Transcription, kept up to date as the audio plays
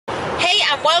Hey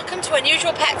and welcome to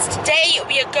Unusual Pets. Today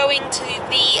we are going to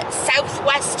the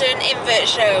Southwestern Invert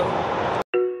Show.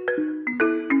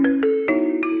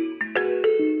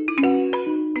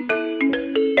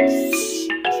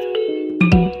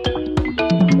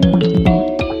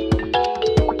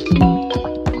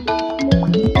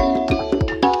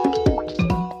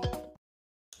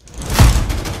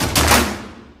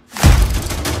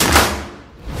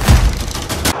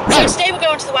 So today we're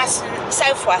going to the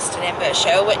Southwestern Invert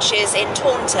Show, which is in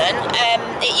Taunton.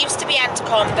 It used to be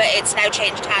Entocon, but it's now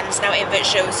changed hands. Now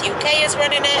Invertshows UK is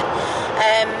running it.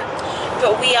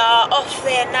 But we are off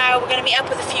there now. We're going to meet up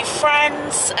with a few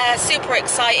friends. Super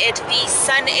excited. The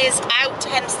sun is out,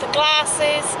 hence the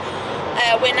glasses.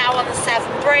 We're now on the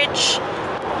Severn Bridge.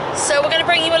 So we're going to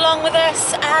bring you along with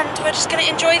us and we're just going to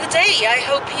enjoy the day. I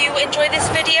hope you enjoy this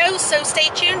video, so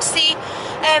stay tuned to see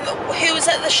who's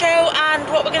at the show and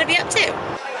what we're going to be up to.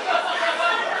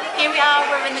 Here we are,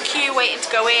 we're in the queue waiting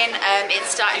to go in. It's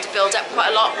starting to build up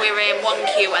quite a lot. We're in one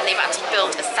queue and they've actually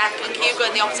built a second queue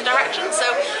going the opposite direction, so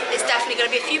there's definitely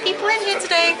going to be a few people in here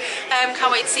today.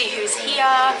 Can't wait to see who's here.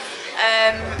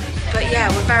 But yeah,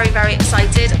 we're very, very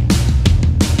excited.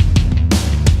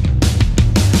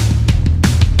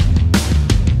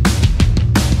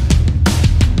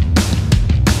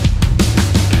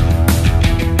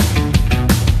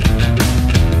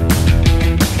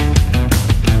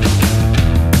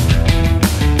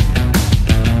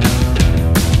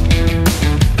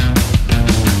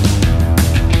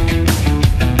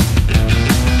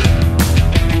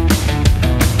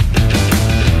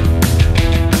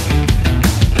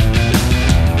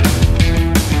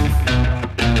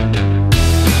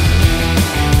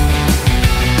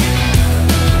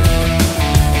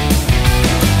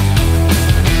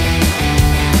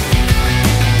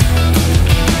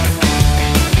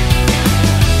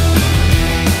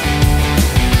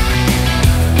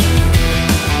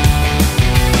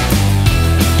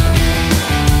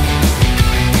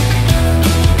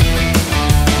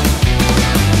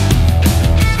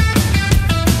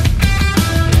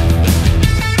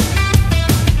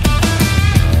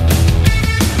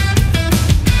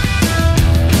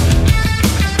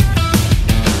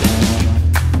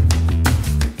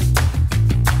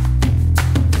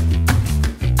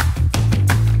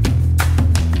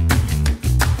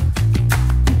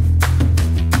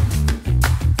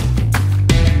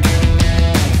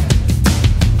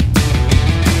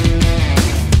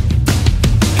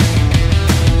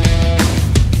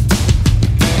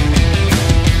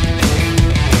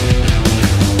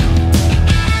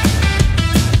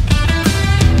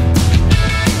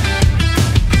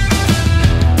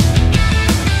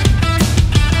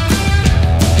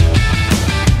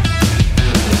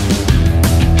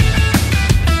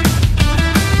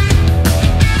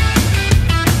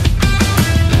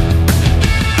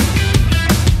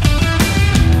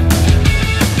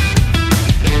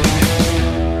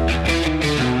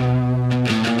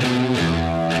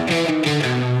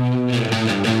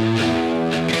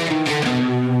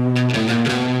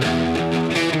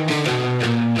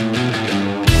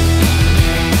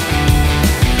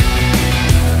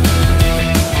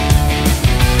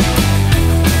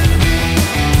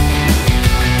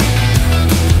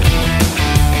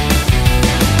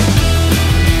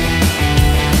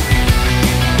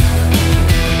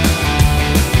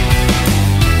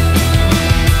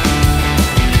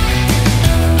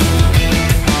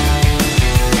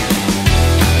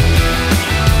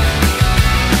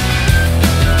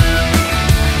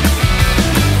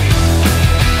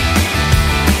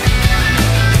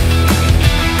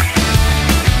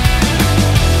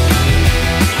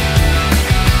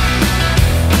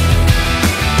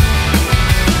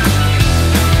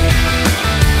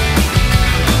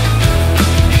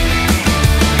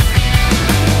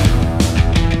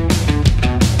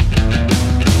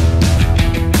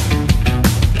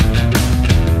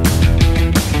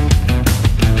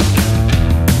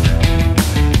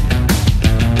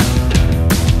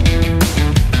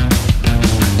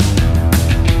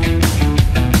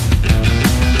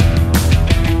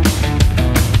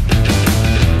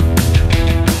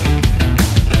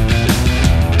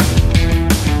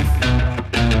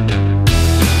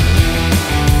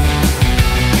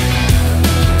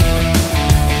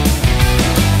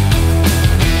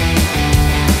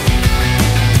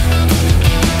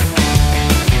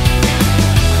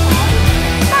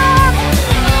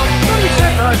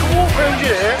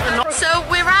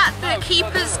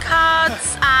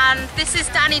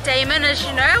 As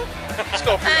you know,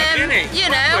 you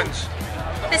know,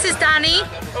 this is Danny.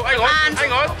 Oh,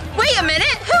 hang on. Wait a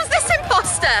minute, who's this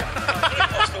imposter?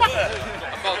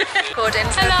 Gordon.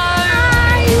 Hello.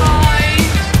 Hi.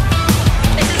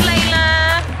 This is Layla.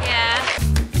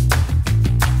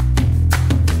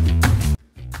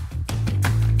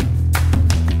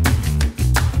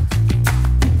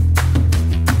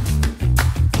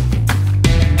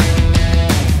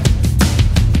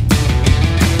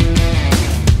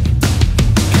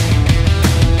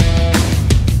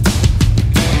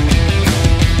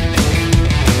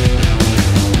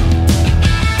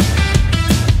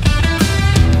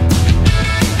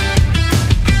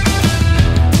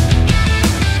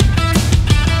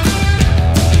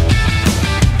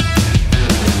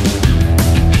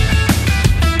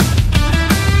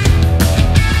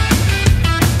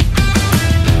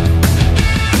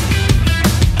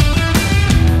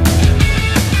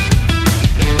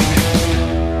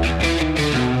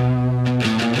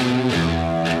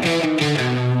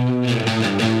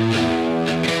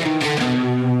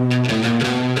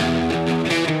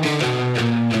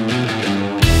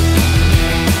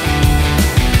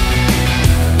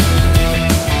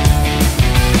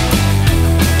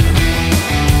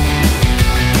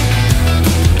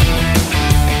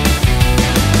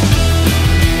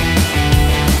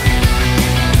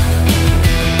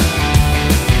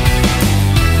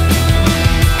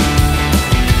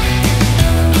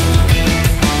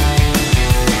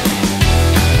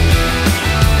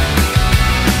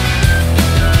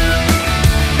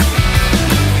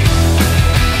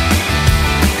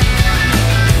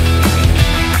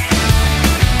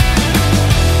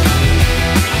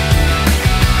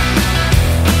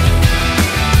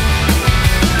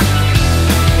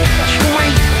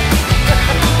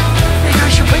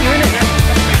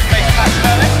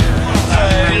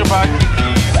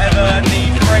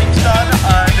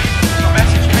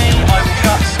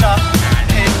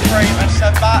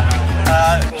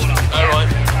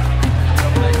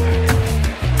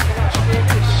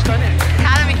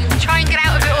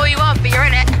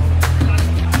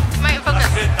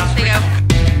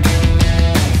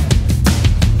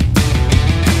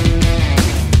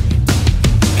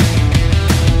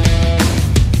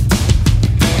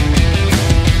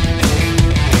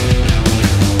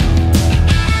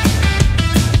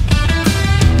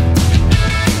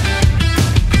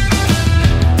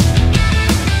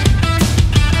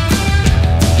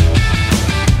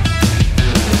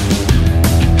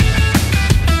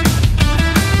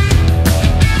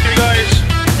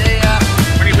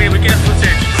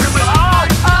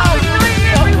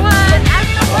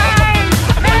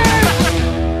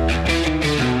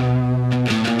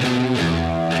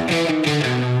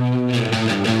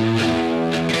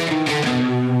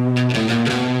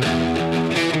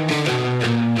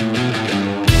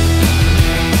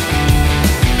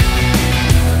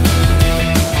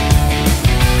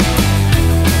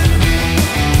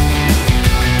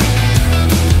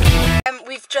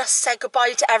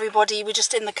 bye to everybody. We're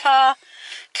just in the car.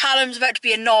 Callum's about to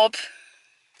be a knob.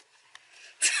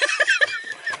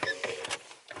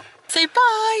 Say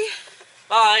bye.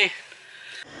 Bye.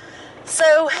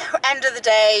 So, end of the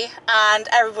day, and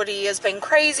everybody has been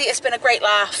crazy. It's been a great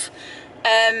laugh.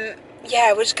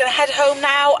 Yeah, we're just gonna head home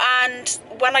now, and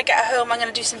when I get home I'm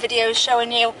gonna do some videos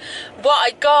showing you what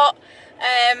I got,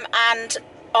 and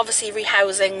obviously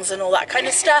rehousings and all that kind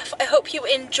of stuff. I hope you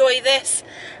enjoy this.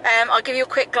 I'll give you a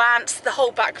quick glance. The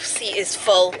whole back seat is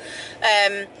full.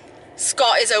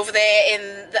 Scott is over there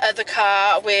in the other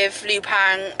car with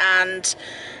Lupang and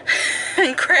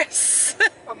and Chris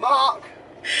And Mark.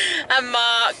 and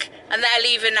Mark, and they're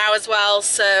leaving now as well.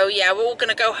 So yeah, we're all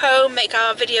gonna go home, make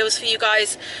our videos for you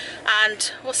guys,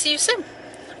 and we'll see you soon.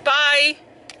 Bye.